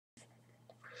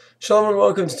Shalom and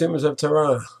welcome to Timbers of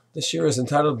Torah. This year is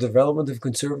entitled Development of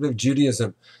Conservative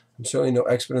Judaism. I'm certainly no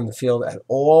expert in the field at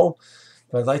all,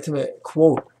 but I'd like to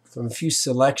quote from a few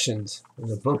selections in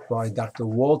the book by Dr.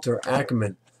 Walter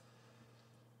Ackerman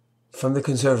from the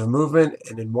conservative movement,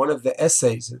 and in one of the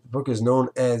essays. The book is known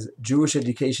as Jewish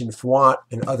Education Fwat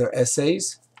and Other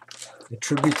Essays, a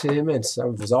tribute to him and some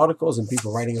of his articles and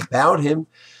people writing about him.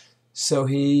 So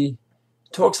he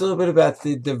talks a little bit about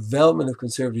the development of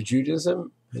conservative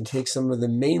Judaism and takes some of the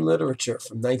main literature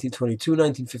from 1922,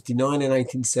 1959, and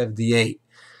 1978.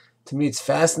 To me, it's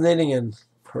fascinating and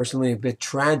personally a bit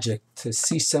tragic to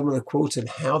see some of the quotes and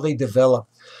how they developed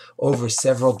over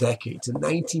several decades. In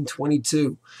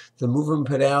 1922, the movement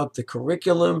put out the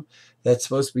curriculum that's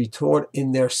supposed to be taught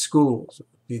in their schools. It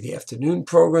would be the afternoon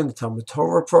program, the Talmud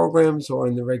Torah programs, or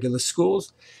in the regular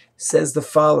schools. It says the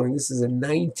following. This is in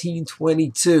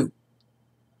 1922.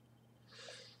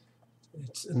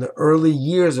 It's in the early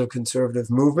years of conservative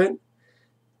movement.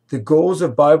 The goals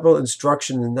of Bible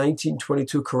instruction in the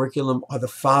 1922 curriculum are the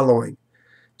following: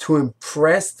 to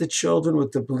impress the children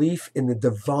with the belief in the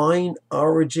divine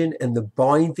origin and the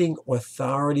binding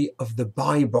authority of the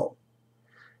Bible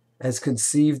as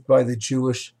conceived by the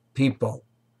Jewish people.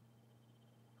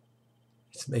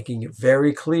 It's making it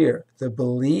very clear. The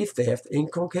belief they have to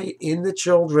inculcate in the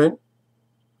children,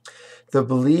 the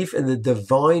belief in the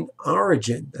divine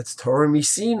origin, that's Torah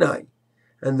Sinai,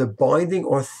 and the binding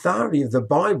authority of the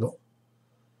Bible.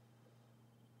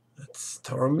 That's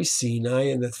Torah Sinai,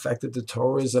 and the fact that the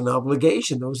Torah is an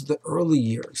obligation. Those are the early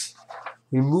years.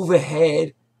 We move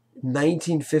ahead.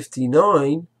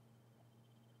 1959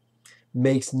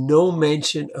 makes no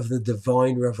mention of the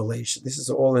divine revelation. This is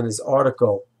all in his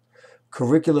article,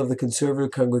 Curriculum of the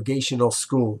Conservative Congregational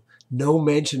School. No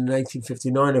mention in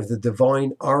 1959 of the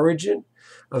divine origin,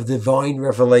 of divine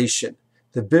revelation.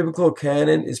 The biblical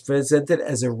canon is presented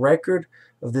as a record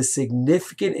of the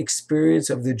significant experience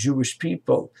of the Jewish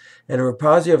people and a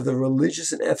repository of the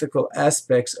religious and ethical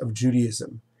aspects of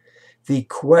Judaism. The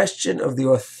question of the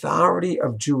authority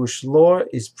of Jewish law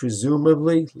is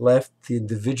presumably left to the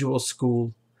individual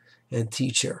school and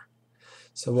teacher.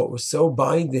 So what was so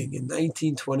binding in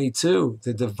 1922,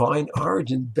 the divine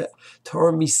origin,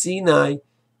 Torah Sinai,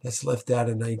 that's left out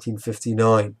in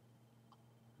 1959.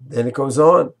 Then it goes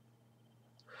on.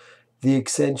 The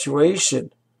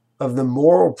accentuation of the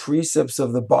moral precepts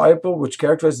of the Bible, which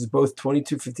characterizes both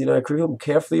 2259 curriculum,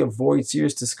 carefully avoids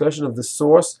serious discussion of the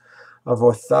source of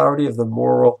authority of the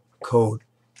moral code.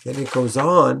 Then it goes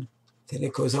on to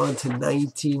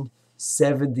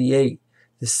 1978.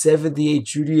 The 78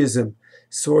 Judaism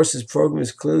Sources program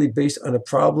is clearly based on a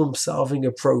problem-solving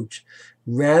approach,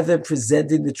 rather than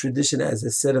presenting the tradition as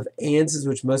a set of answers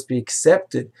which must be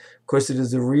accepted because it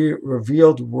is the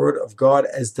revealed Word of God,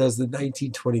 as does the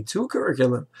 1922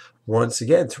 curriculum. Once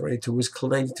again,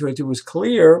 1922 was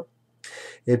clear.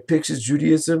 It pictures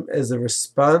Judaism as a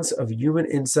response of human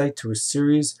insight to a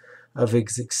series of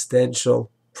existential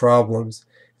problems.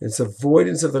 Its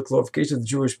avoidance of the glorification of the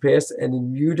Jewish past and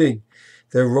in muting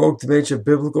the rogue dimension of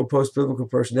biblical, post-biblical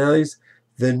personalities,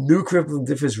 the new curriculum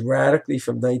differs radically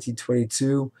from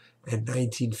 1922 and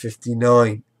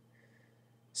 1959.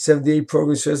 78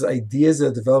 program shows ideas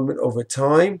of development over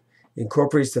time,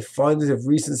 incorporates the findings of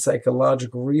recent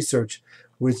psychological research,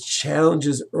 which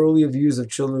challenges earlier views of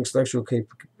children's intellectual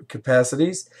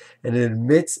capacities, and it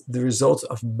admits the results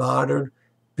of modern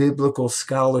biblical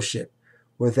scholarship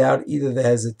without either the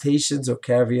hesitations or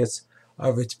caveats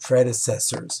of its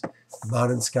predecessors.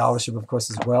 Modern scholarship, of course,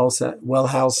 is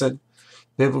Wellhausen,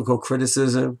 biblical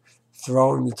criticism,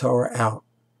 throwing the Torah out,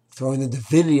 throwing the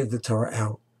divinity of the Torah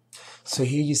out. So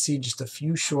here you see just a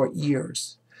few short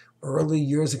years, early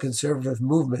years of conservative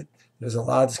movement. There's a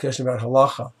lot of discussion about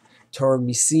halacha, Torah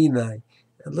Sinai,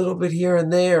 a little bit here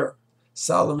and there.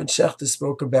 Solomon Schechter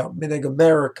spoke about Minhag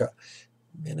America.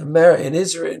 In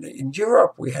Israel, in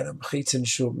Europe, we had a Mechitzin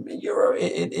Shul.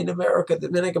 In America, the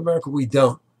Minhag America, we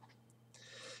don't.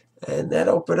 And that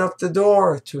opened up the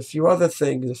door to a few other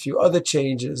things, a few other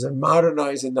changes, and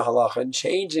modernizing the halacha, and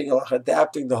changing halacha,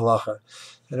 adapting the halacha.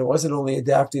 And it wasn't only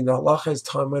adapting the halacha as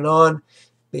time went on,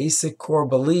 basic core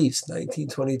beliefs.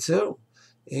 1922,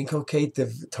 inculcate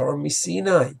the Torah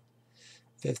Sinai.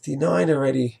 59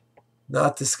 already,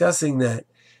 not discussing that.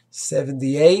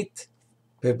 78,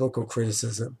 biblical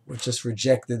criticism, which just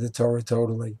rejected the Torah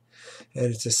totally. And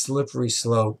it's a slippery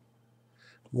slope.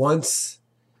 Once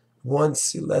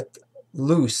you let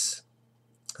loose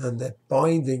on that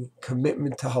binding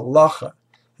commitment to halacha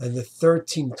and the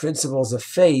 13 principles of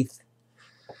faith,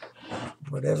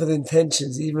 whatever the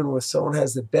intentions, even when someone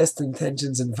has the best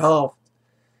intentions involved,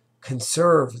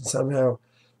 conserve and somehow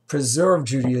preserve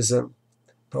Judaism,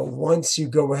 but once you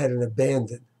go ahead and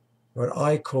abandon what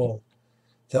I call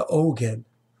the ogen,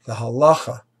 the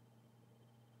halacha,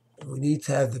 we need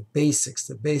to have the basics.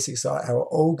 The basics are our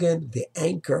ogen, the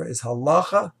anchor is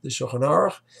halacha, the Shulchan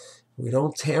Aruch. We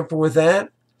don't tamper with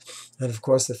that. And of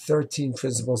course, the 13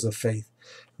 principles of faith.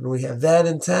 When we have that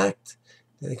intact,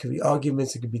 then it could be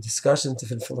arguments, it could be discussions,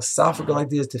 different philosophical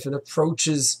ideas, different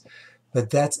approaches, but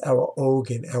that's our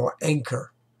ogen, our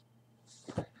anchor.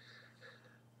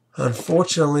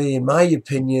 Unfortunately, in my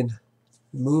opinion,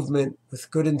 the movement,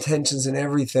 with good intentions and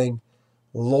everything,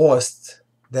 lost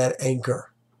that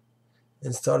anchor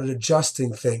and started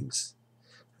adjusting things.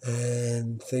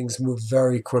 And things moved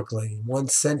very quickly. In 1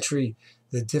 century,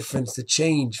 the difference, the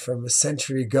change from a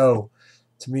century ago,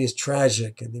 to me is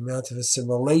tragic, and the amount of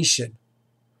assimilation.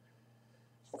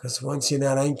 Because once you're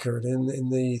not anchored in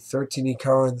the 13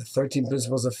 Ikar and the 13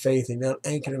 principles of faith, you're not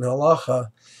anchored in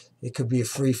halacha, it could be a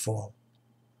free fall.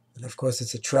 And of course,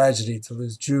 it's a tragedy to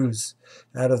lose Jews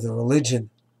out of the religion.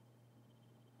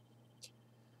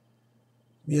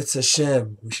 Yitz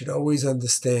Hashem, we should always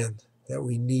understand that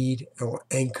we need our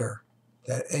anchor.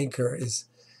 That anchor is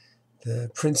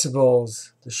the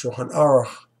principles, the Shulchan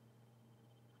Aruch.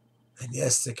 And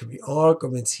yes, there can be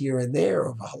arguments here and there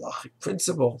of halachic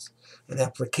principles and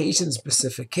application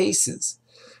specific cases.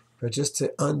 But just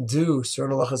to undo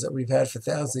certain halachas that we've had for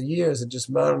thousands of years and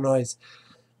just modernize,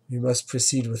 we must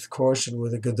proceed with caution,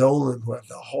 with a gedolim who have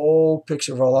the whole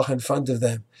picture of halacha in front of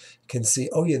them, can see,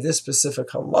 oh yeah, this specific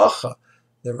halacha,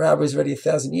 the rabbis already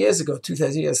 1,000 years ago,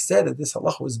 2,000 years said that this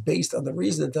halacha was based on the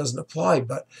reason it doesn't apply,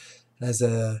 but as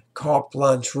a carte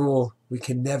blanche rule, we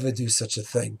can never do such a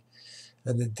thing.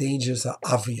 And the dangers are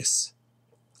obvious.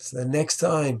 So the next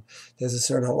time there's a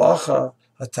certain halacha,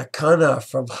 a takana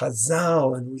from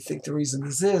Chazal, and we think the reason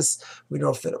is this, we don't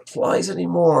know if that applies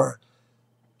anymore.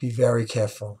 Be very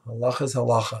careful. Halacha is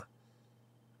halacha.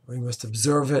 We must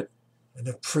observe it and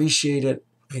appreciate it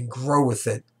and grow with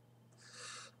it.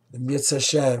 The Yitz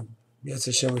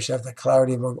Hashem, we should have that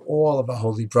clarity among all of our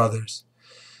holy brothers,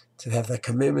 to have that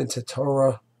commitment to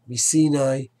Torah,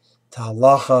 Misinai, to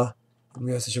halacha, and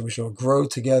we should grow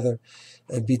together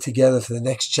and be together for the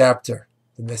next chapter,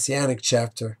 the Messianic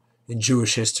chapter in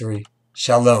Jewish history.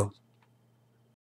 Shalom.